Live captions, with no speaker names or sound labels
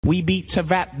We beat to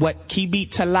rap, what key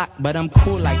beat to lock, but I'm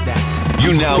cool like that.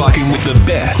 You're now rocking with the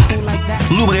best. Cool like that.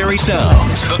 Luminary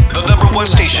Sounds, the number one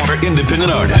station for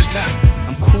independent artists.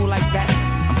 I'm cool like that.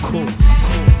 I'm cool.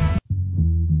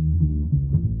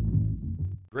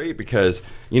 Great, because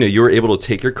you were able to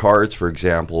take your cards, for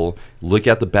example, look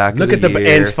at the back Look of the at the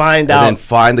year, and find and out, then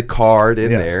find the card in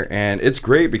Yes. there, and it's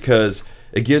great because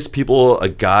it gives people a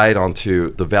guide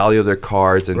onto the value of their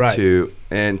cards and Right. to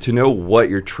know what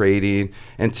you're trading,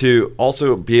 and to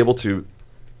also be able to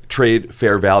trade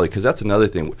fair value, because that's another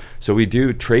thing. So we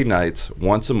do trade nights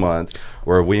once a month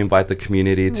where we invite the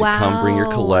community to come bring your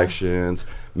Wow. collections,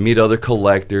 meet other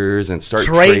collectors, and start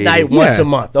trade trading. night once a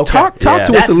month. Okay. Talk Yeah.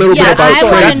 to us a little Yeah, bit about I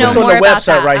wanna trading. know That's on more the about website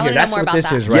that. I right wanna here. know That's more what about this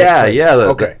that. is, right? Yeah, Trade. yeah.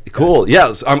 Okay. Cool.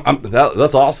 Yes,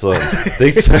 that's awesome.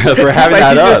 Thanks for having Like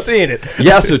that you up. just seen it.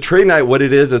 Yeah, so trade night, what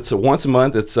it is, it's once a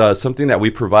month. It's something that we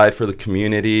provide for the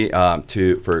community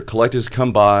for collectors to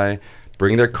come by,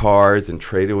 bring their cards and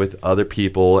trade it with other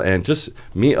people, and just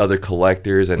meet other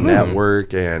collectors and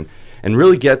network and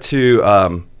really get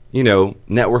to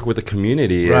network with the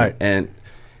community. Right. And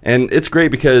it's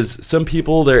great because some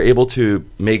people, they're able to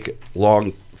make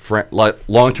long-term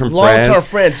Long-term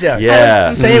friends, yeah.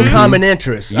 Yeah. Same common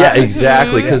interests. Yeah,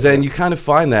 exactly. Because then you kind of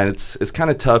find that it's kind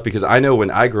of tough, because I know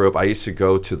when I grew up, I used to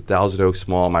go to the Thousand Oaks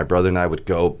Mall. My brother and I would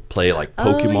go play like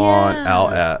Pokemon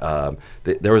out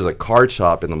at. There was a card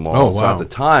shop in the mall. Oh, So wow. at the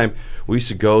time, we used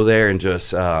to go there and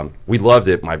just we loved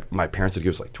it. My parents would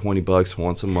give us like $20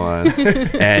 once a month,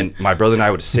 and my brother and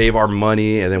I would save our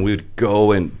money, and then we would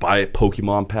go and buy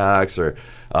Pokemon packs or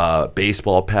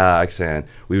baseball packs, and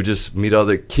we would just meet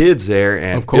other kids there,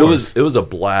 and Of course. it was a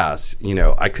blast.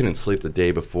 I couldn't sleep the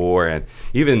day before, and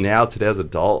even now today as an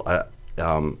adult,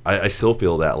 I still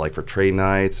feel that, like, for trade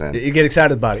nights. And You get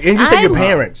excited about it. And you said your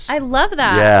parents. I love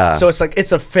that. yeah, So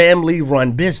it's a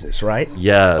family-run business, right?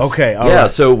 yes, Okay, all yeah.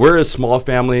 right. So we're a small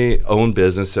family-owned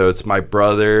business. So it's my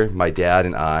brother, my dad,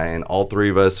 and I, and all three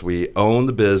of us. We own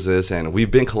the business, and we've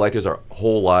been collectors our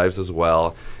whole lives as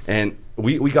well. And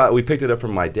we picked it up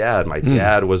from my dad. My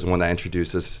dad was the one that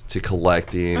introduced us to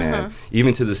collecting, and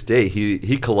even to this day,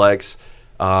 he collects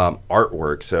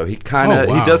artwork. So he kind of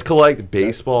Oh, wow. he does collect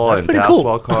baseball That's and pretty cool.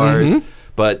 basketball cards.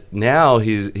 But now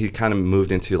he kind of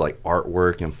moved into like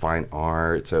artwork and fine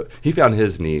art. So he found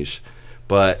his niche.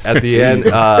 But at the end,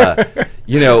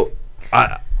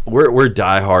 we're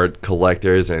diehard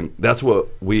collectors, and that's what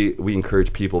we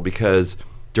encourage people, because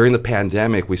during the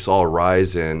pandemic, we saw a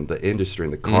rise in the industry,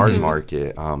 in the card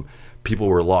market. People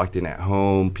were locked in at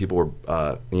home. People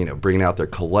were, bringing out their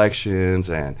collections,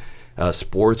 and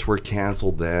sports were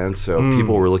canceled then. So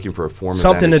people were looking for a form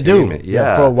Something of to do. entertainment.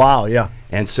 Yeah, For a while, yeah.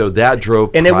 and so that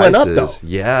drove And it prices. went up, though.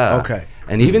 Yeah. Okay.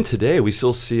 And even today, we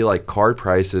still see like card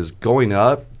prices going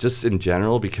up just in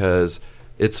general, because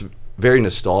it's very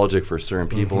nostalgic for certain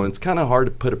people, and it's kind of hard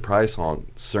to put a price on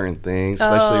certain things,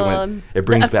 especially when it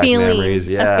brings back memories.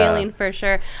 Yeah. A feeling, for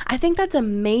sure. I think that's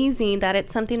amazing that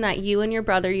it's something that you and your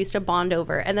brother used to bond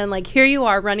over, and then like here you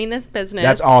are running this business.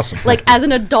 That's awesome. Like as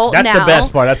an adult That's now. the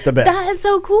best part. That's the best. That is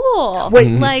so cool. Wait.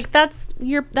 like that's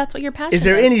what your passion Is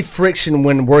there any friction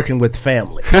when working with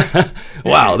family?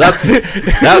 Wow, that's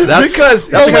Because-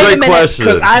 that's a Well, wait a great minute. question.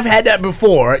 Because I've had that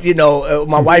before.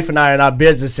 My wife and I in our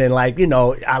business, and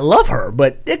I love her,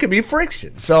 but it could be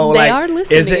friction. So They like, are Is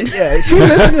listening. it? Yeah, she's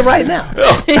listening right now.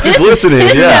 She's listening.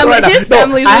 his Yeah. family- Right now. his No,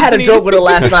 family's I had a listening. joke with her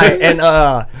last night,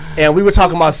 and we were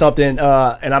talking about something, and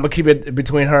I'm gonna keep it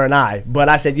between her and I. But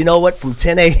I said, you know what? From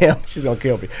 10 a.m. she's gonna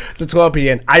kill me to 12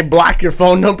 p.m. I block your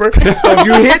phone number, so if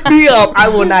you hit me up, I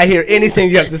will not hear anything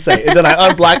you have to say. And then I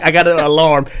unblock. I got an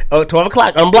alarm. 12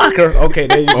 o'clock. Unblock her. Okay,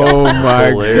 there you go. Oh my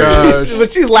Hilarious. gosh.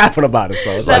 But she's laughing about it.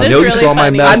 So it's That like, is know you really saw my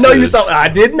funny. message. I know you saw. I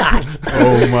did not.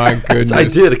 Oh my goodness. I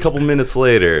did a couple minutes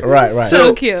later. Right.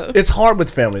 So cute. It's hard with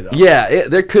family though. Yeah,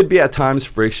 there could be at times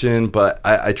friction, but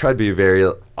I try to be very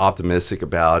optimistic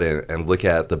about it and look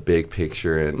at the big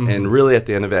picture. And really, at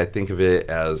the end of it, I think of it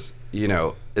as,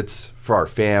 it's for our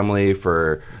family,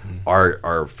 for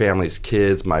our family's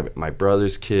kids, my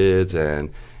brother's kids, and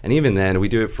even then, we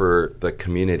do it for the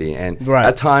community. And Right.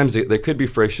 at times, there could be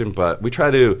friction, but we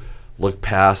try to look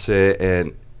past it,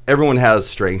 and everyone has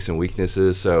strengths and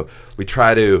weaknesses, so we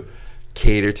try to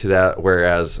cater to that,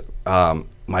 whereas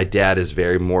my dad is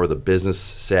very more of the business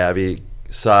savvy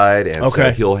side, and so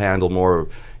Okay. he'll handle more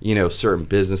of certain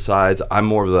business sides. I'm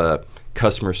more of the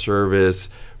customer service,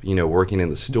 working in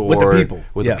the store With the people.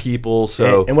 with Yeah. the people.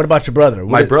 So And what about your brother?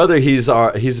 my brother, he's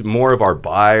more of our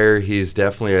buyer. He's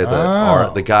definitely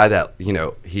the guy that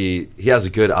he has a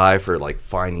good eye for like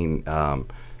finding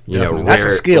Definitely. That's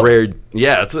a skill.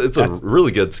 Yeah, it's a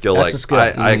really good skill. That's Like a skill.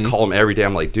 I call him every day.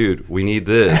 I'm like, dude, we need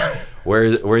this, where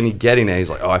are you getting it? He's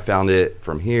like, oh, I found it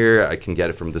from here. I can get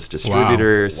it from this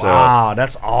distributor. So Wow,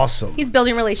 that's awesome. He's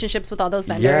building relationships with all those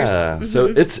vendors. yeah, so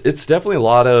it's definitely a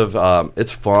lot of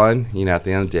it's fun. You know, at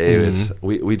the end of the day, it's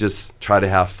we just try to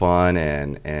have fun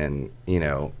and you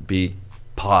know, be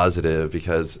positive,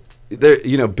 because there,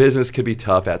 you know, business could be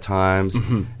tough at times,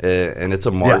 and it's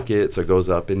a market, so it goes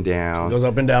up and down. Goes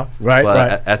up and down, right? But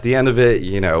Right. at the end of it,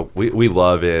 you know, we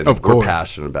love it. And Of course. we're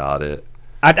passionate about it.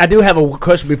 I do have a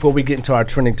question before we get into our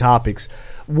trending topics.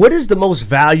 What is the most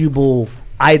valuable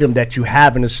item that you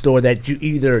have in the store that you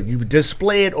either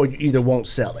display it or you either won't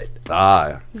sell it?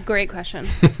 Great question.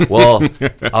 Well,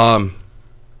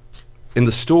 in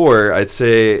the store, I'd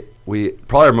say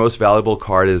probably our most valuable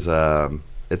card is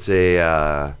it's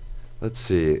a let's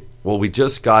see. Well, we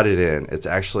just got it in. It's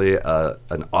actually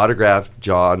an autographed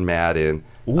John Madden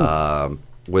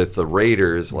with the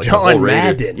Raiders, like John the whole Raider.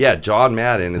 Madden. Yeah, John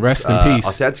Madden. It's, Rest in peace.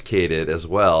 authenticated as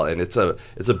well, and it's a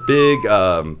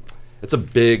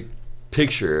big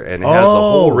picture, and it has the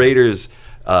whole Raiders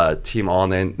team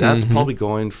on it. And that's probably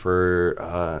going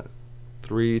for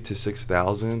 $3,000 to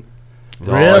 $6,000.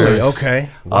 Really? Okay.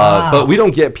 Wow. But we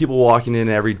don't get people walking in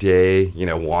every day, you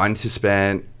know, wanting to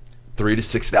spend $3,000 to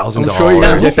 $6,000. I'm sure you're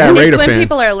gonna get that It's Raider when fan.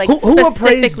 people are like Who appraised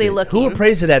specifically it? looking. Who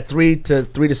appraised it at $3,000 to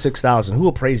 $6,000? Who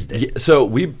appraised it? Yeah, so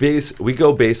we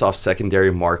go based off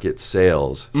secondary market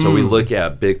sales. So we look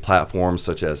at big platforms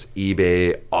such as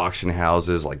eBay, auction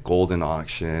houses like Golden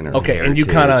Auction or Okay, and you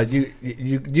Heritage. kind of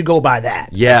you go by that.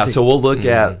 Yeah, I see. so we'll look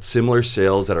at similar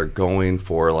sales that are going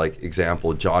for, like,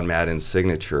 example, John Madden's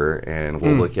signature, and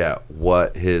we'll look at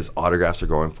what his autographs are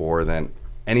going for, then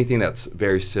anything that's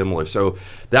very similar. So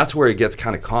that's where it gets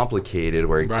kind of complicated,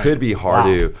 where it Right. could be hard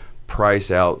to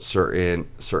price out certain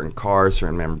cars,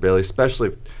 certain memorabilia, especially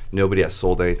if nobody has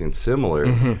sold anything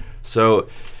similar. So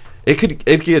it could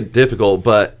get difficult,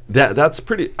 but that's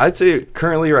pretty. I'd say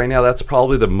currently right now that's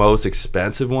probably the most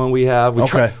expensive one we have.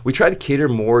 We try to cater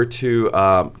more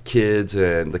to kids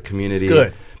and the community. It's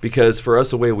good. Because for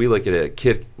us, the way we look at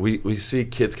it, we see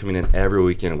kids coming in every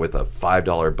weekend with a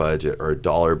 $5 budget or a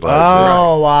 $1 budget.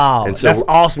 Oh, wow. And so That's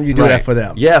awesome you do that Right. for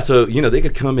them. Yeah, so, you know, they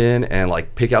could come in and,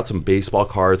 like, pick out some baseball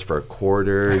cards for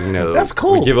 $0.25. You know, That's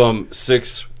cool. We give them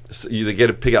 6. They get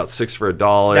to pick out 6 for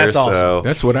 $1. That's awesome. So,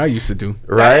 That's what I used to do.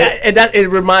 right? And that it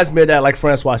reminds me of that, like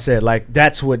Francois said, like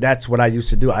that's what I used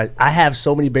to do. I have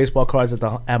so many baseball cards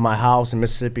at my house in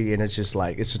Mississippi, and it's just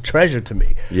like it's a treasure to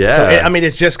me. Yeah. So, I mean,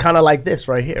 it's just kind of like this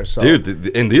right here. So,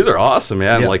 Dude, and these are awesome,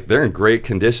 man. Yeah. Like, they're in great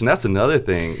condition. That's another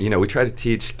thing. You know, we try to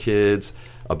teach kids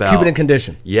about keep it in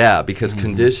condition. Yeah, because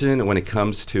condition, when it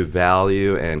comes to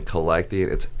value and collecting,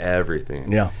 it's everything.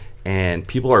 Yeah. And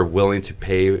people are willing to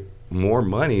pay more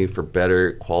money for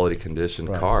better quality condition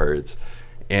cards.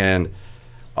 And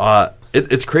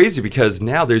it's crazy because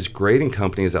now there's grading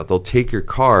companies out. They'll take your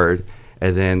card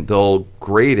and then they'll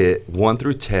grade it 1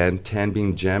 through 10, 10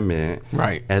 being gem mint.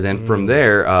 Right. And then from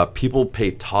there, people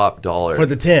pay top dollar. For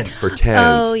the 10. For 10s.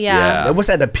 Oh, yeah. What's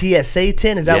that? The PSA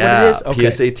 10? Is that Yeah, what it is? Okay.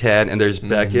 PSA 10, and there's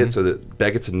Beckett. So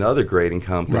Beckett's another grading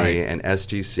company, Right. and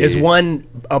SGC. Is one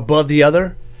above the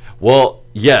other? Well,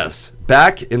 yes.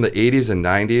 Back in the 80s and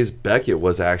 90s, Beckett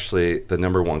was actually the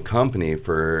 #1 company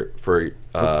for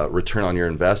return on your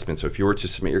investment. So if you were to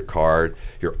submit your card,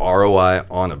 your ROI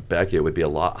on a Beckett would be a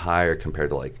lot higher compared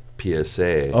to, like,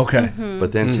 PSA. Okay.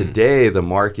 But then today, the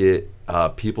market,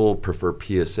 people prefer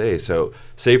PSA. So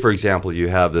say, for example, you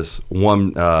have this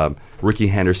one Ricky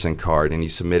Henderson card and you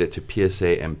submit it to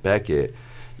PSA and Beckett,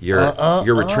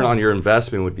 your return on your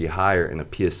investment would be higher in a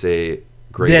PSA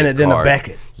graded Than a card.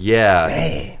 Beckett. Yeah.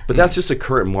 Dang. But that's just a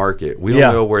current market. We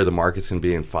don't know where the market's going to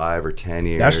be in 5 or 10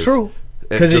 years. That's true.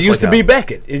 And Because it just used like to be how-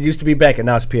 Beckett. It used to be Beckett.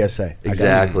 Now it's PSA. I got you.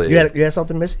 Exactly. You had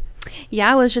something, Missy?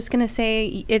 Yeah, I was just gonna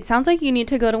say, it sounds like you need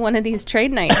to go to one of these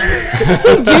trade nights,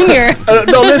 Junior.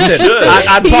 No, listen.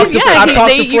 I talked to Yeah, I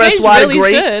talked to you guys Francois really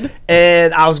Great, should.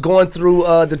 and I was going through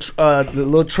the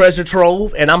little treasure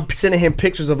trove, and I'm sending him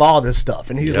pictures of all this stuff,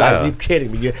 and he's Yeah. like, "You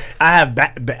kidding me? I have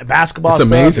basketball It's stuff.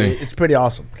 amazing. It's pretty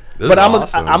awesome." This But is I'm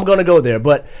awesome. going to go there.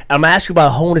 But I'm going to ask you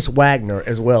about Honus Wagner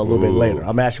as well a little bit later. I'm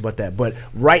going to ask you about that. But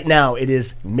right now, it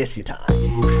is Missy time.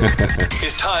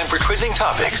 It's time for Trending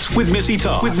Topics with Missy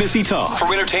Talk.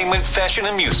 For entertainment, fashion,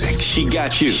 and music. She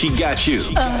got you.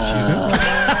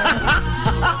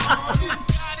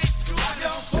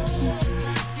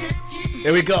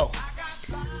 Here we go.